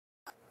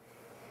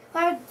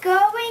We're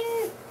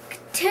going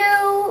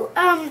to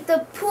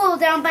the pool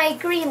down by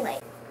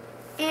Greenlake.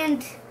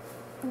 And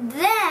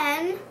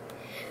then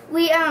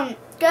we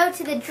go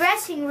to the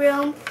dressing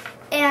room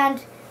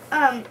and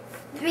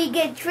we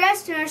get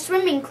dressed in our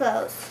swimming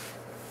clothes.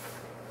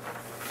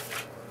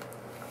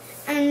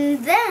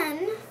 And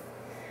then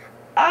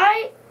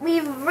we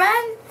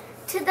run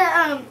to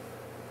the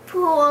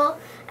pool,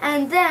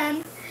 and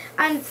then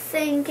I'm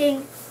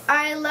thinking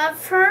I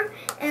love her,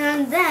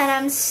 and then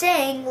I'm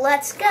saying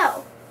let's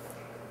go.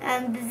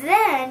 And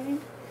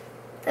then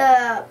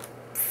the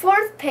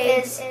fourth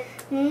page is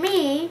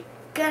me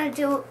gonna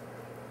do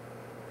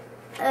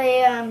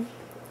a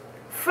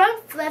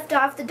front flip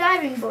off the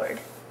diving board.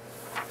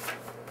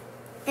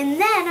 And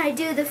then I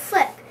do the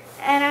flip,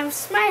 and I'm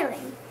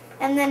smiling.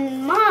 And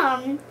then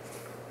Mom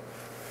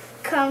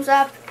comes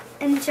up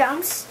and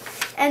jumps,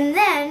 and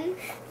then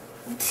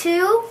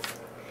two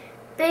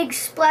big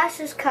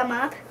splashes come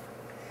up,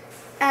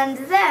 and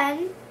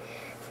then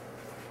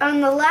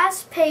on the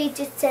last page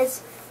it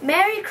says,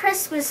 Merry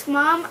Christmas,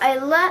 Mom, Merry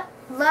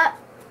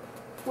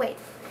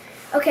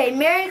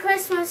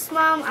Christmas,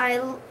 Mom, I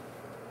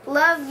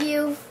love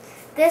you.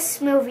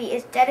 This movie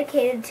is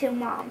dedicated to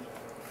Mom.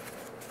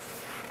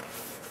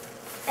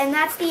 And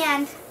that's the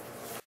end.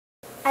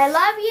 I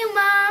love you,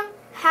 Mom.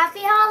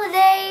 Happy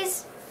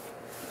holidays.